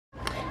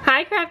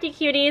Hi crafty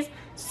cuties,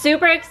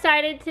 super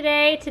excited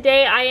today.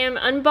 Today I am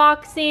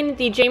unboxing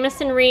the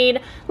Jamison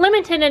Reid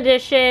limited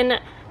edition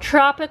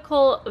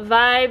Tropical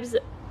Vibes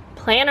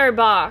planner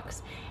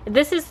box.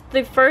 This is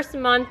the first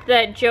month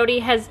that Jody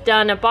has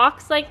done a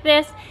box like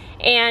this,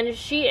 and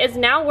she is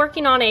now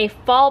working on a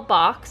fall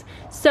box.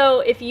 So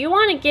if you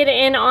want to get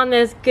in on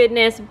this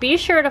goodness, be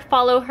sure to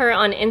follow her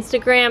on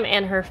Instagram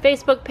and her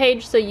Facebook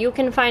page so you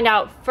can find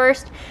out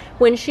first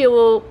when she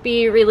will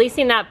be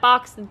releasing that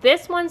box.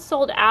 This one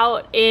sold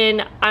out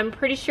in, I'm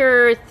pretty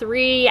sure,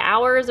 3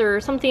 hours or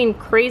something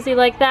crazy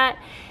like that.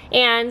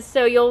 And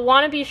so you'll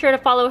want to be sure to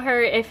follow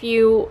her if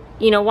you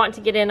want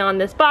to get in on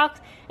this box.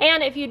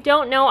 And if you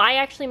don't know, I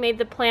actually made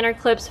the planner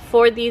clips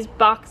for these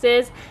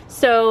boxes.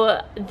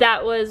 So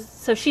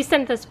she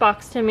sent this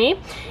box to me,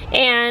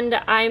 and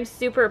I'm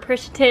super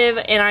appreciative,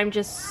 and I'm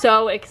just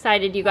so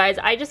excited, you guys.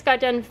 I just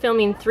got done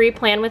filming 3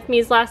 plan with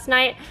me's last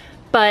night,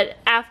 but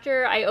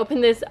after I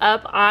open this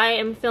up, I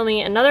am filming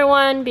another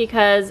one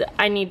because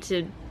I need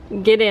to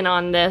get in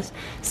on this.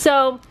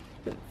 So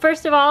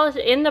first of all,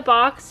 in the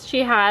box,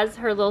 she has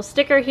her little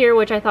sticker here,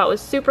 which I thought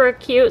was super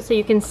cute, so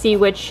you can see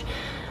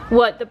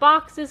what the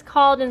box is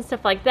called and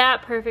stuff like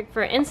that. Perfect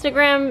for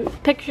Instagram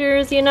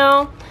pictures, you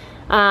know.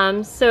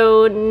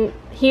 So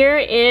here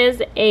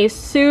is a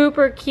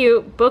super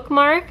cute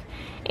bookmark,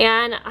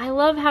 and I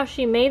love how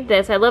she made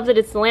this. I love that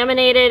it's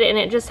laminated and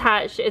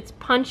it's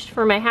punched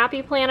for my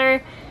happy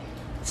planner.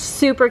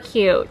 Super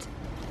cute.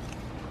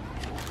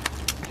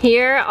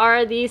 Here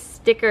are these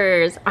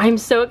stickers. I'm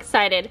so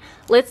excited.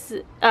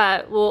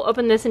 We'll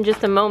open this in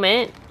just a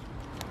moment.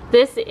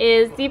 This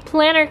is the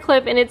planner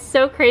clip, and it's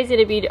so crazy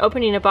to be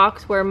opening a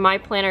box where my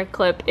planner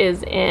clip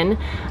is in.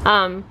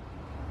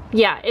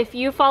 Yeah, if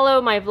you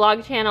follow my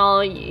vlog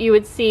channel, you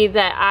would see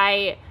that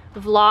I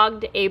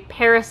vlogged a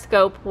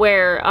Periscope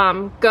where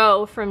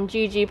Go from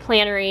GG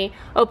Plannery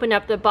opened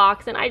up the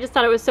box, and I just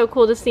thought it was so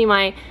cool to see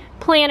my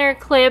planner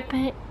clip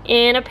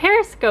in a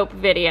Periscope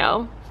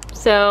video.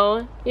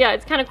 So yeah,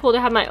 it's kind of cool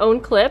to have my own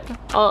clip.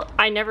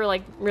 I never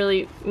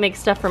really make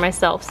stuff for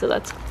myself, so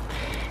that's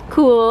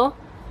cool.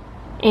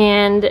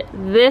 And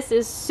this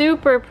is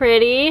super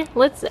pretty.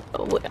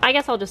 I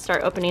guess I'll just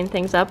start opening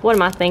things up. What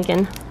am I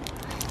thinking?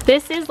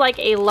 This is like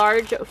a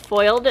large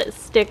foiled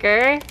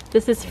sticker.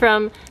 This is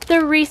from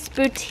the Reese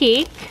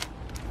Boutique.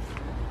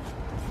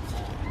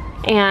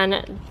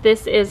 And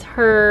this is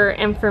her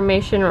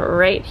information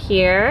right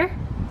here.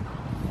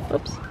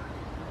 Oops.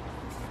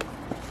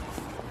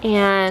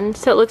 And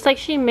so it looks like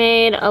she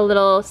made a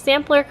little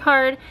sampler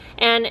card.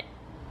 And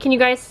can you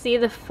guys see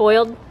the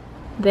foiled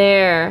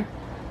there?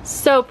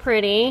 So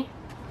pretty.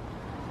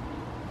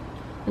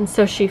 And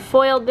so she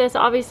foiled this,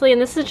 obviously,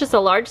 and this is just a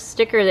large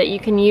sticker that you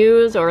can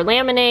use or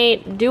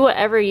laminate, do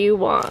whatever you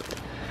want.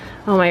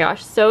 Oh my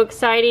gosh, so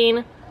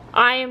exciting.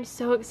 I am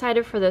so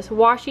excited for this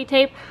washi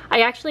tape.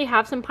 I actually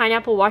have some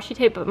pineapple washi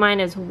tape, but mine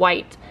is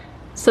white.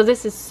 So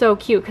this is so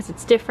cute because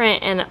it's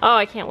different, and oh,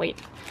 I can't wait.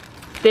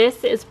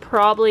 This is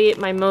probably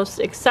my most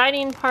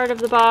exciting part of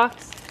the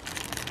box,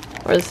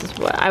 or this is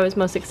what I was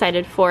most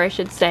excited for, I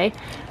should say.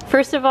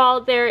 First of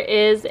all, there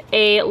is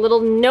a little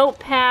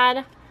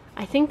notepad.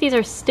 I think these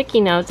are sticky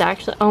notes,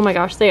 actually. Oh my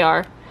gosh, they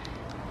are.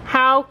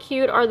 How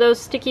cute are those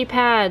sticky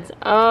pads?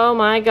 Oh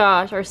my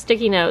gosh, or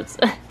sticky notes.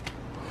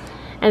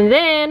 And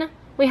then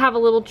we have a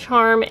little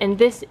charm, and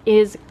this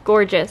is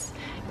gorgeous.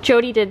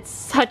 Jody did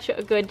such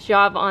a good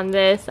job on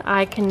this.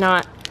 I can't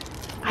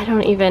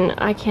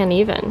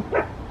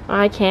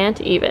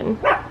even.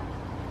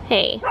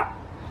 Hey,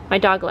 my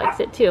dog likes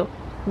it too.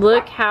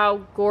 Look how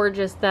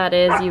gorgeous that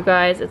is, you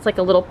guys. It's like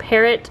a little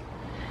parrot,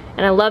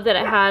 and I love that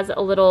it has a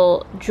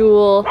little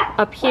jewel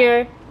up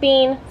here.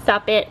 Bean,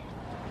 stop it.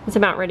 It's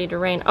about ready to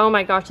rain. Oh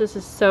my gosh, this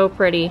is so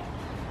pretty.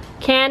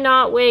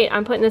 Cannot wait.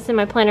 I'm putting this in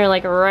my planner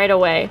like right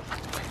away.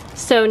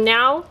 So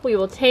now we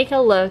will take a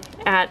look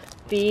at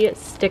the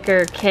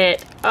sticker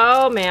kit.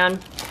 Oh man.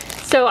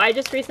 So I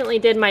just recently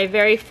did my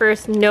very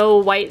first no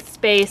white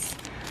space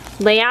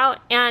layout,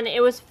 and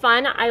it was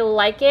fun. I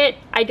like it.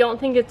 I don't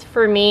think it's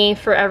for me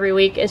for every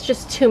week. It's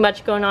just too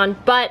much going on,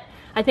 but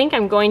I think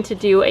I'm going to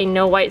do a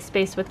no white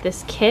space with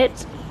this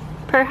kit,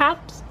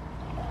 perhaps.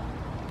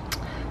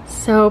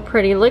 So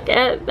pretty. Look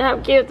at how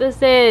cute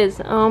this is.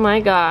 Oh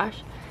my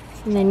gosh.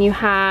 And then you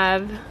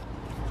have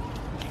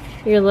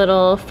your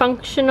little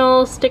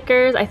functional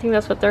stickers. I think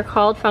that's what they're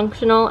called,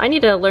 functional. I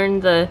need to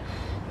learn the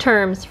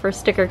terms for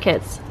sticker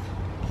kits.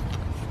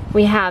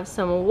 We have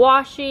some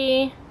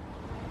washi.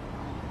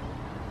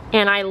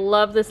 And I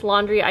love this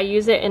laundry. I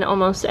use it in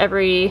almost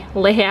every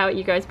layout.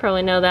 You guys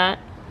probably know that.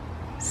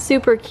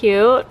 Super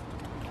cute.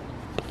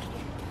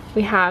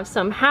 We have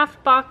some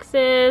half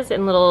boxes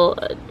and little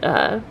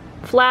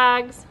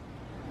flags.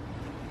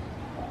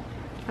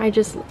 I'm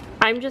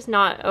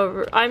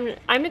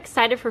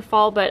excited for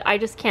fall, but I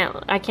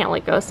can't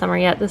let go of summer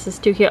yet. This is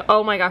too cute.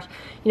 Oh my gosh.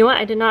 You know what?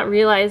 I did not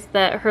realize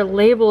that her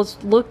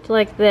labels looked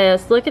like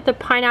this. Look at the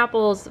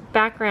pineapples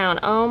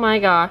background. Oh my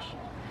gosh.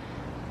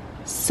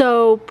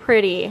 So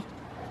pretty.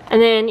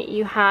 And then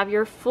you have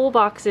your full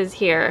boxes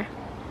here.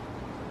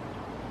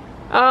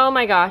 Oh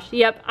my gosh,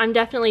 yep, I'm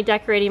definitely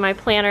decorating my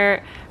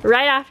planner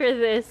right after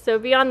this, so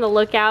be on the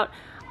lookout.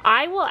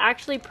 I will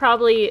actually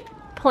probably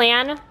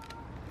plan,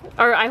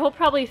 or I will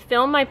probably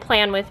film my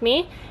plan with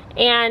me,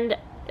 and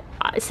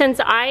since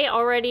I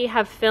already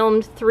have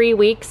filmed 3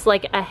 weeks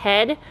like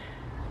ahead,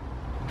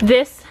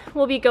 this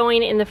will be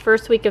going in the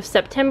first week of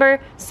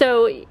September.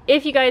 So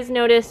if you guys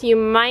notice, you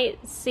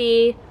might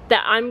see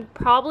that I'm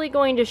probably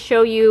going to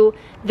show you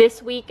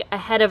this week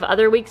ahead of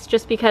other weeks,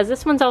 just because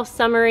this one's all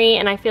summery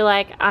and I feel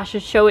like I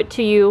should show it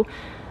to you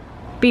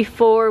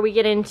before we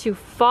get into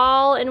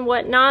fall and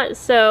whatnot.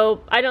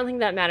 So I don't think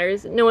that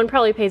matters. No one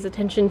probably pays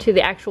attention to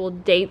the actual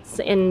dates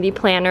in the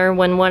planner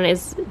when one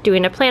is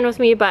doing a plan with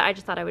me, but I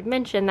just thought I would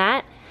mention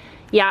that.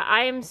 Yeah,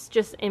 I am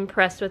just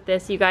impressed with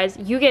this, you guys.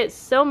 You get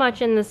so much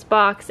in this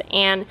box,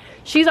 and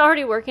she's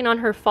already working on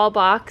her fall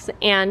box,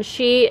 and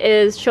she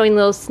is showing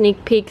little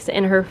sneak peeks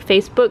in her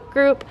Facebook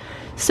group.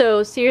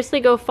 So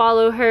seriously, go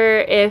follow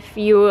her if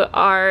you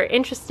are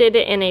interested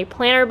in a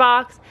planner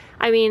box.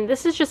 I mean,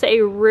 this is just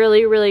a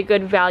really, really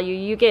good value.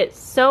 You get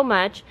so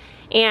much,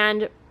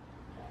 and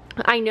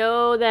I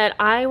know that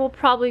I will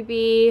probably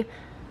be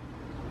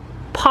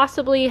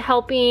possibly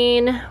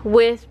helping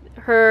with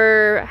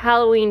her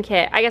Halloween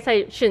kit. I guess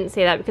I shouldn't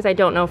say that because I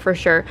don't know for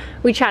sure.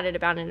 We chatted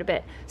about it a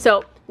bit.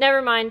 So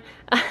never mind.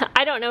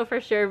 I don't know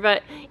for sure,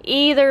 but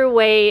either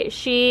way,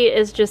 she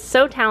is just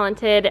so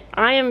talented.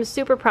 I am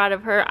super proud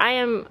of her. I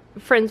am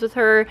friends with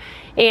her,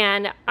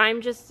 and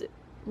I'm just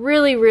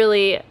really,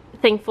 really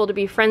thankful to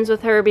be friends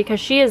with her because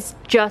she is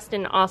just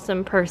an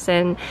awesome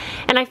person.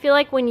 And I feel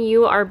like when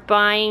you are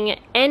buying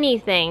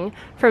anything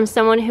from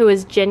someone who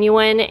is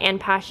genuine and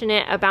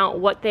passionate about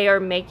what they are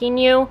making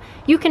you,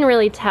 you can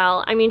really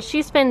tell. I mean,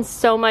 she spends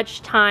so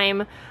much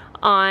time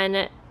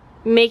on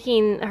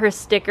making her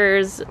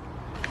stickers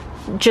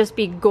just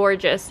be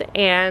gorgeous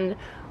and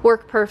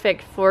work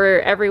perfect for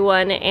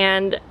everyone,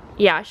 and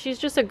yeah, she's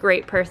just a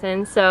great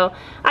person. So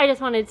I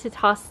just wanted to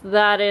toss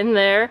that in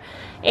there.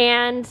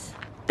 And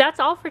that's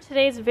all for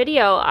today's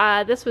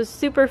video. This was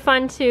super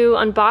fun to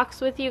unbox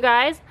with you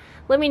guys.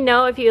 Let me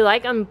know if you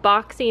like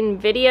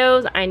unboxing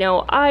videos. I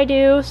know I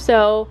do,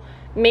 so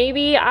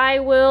maybe I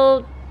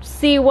will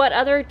see what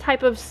other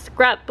type of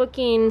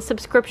scrapbooking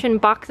subscription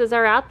boxes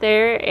are out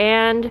there,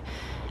 and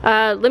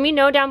let me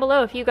know down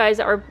below if you guys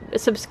are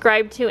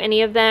subscribed to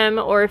any of them,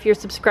 or if you're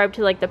subscribed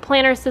to like the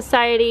Planner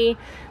Society.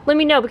 Let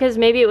me know, because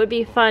maybe it would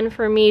be fun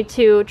for me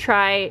to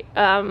try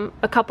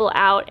a couple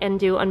out and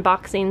do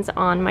unboxings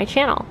on my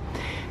channel.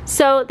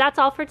 So that's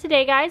all for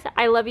today, guys.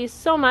 I love you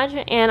so much,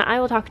 and I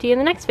will talk to you in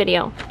the next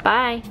video.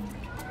 Bye.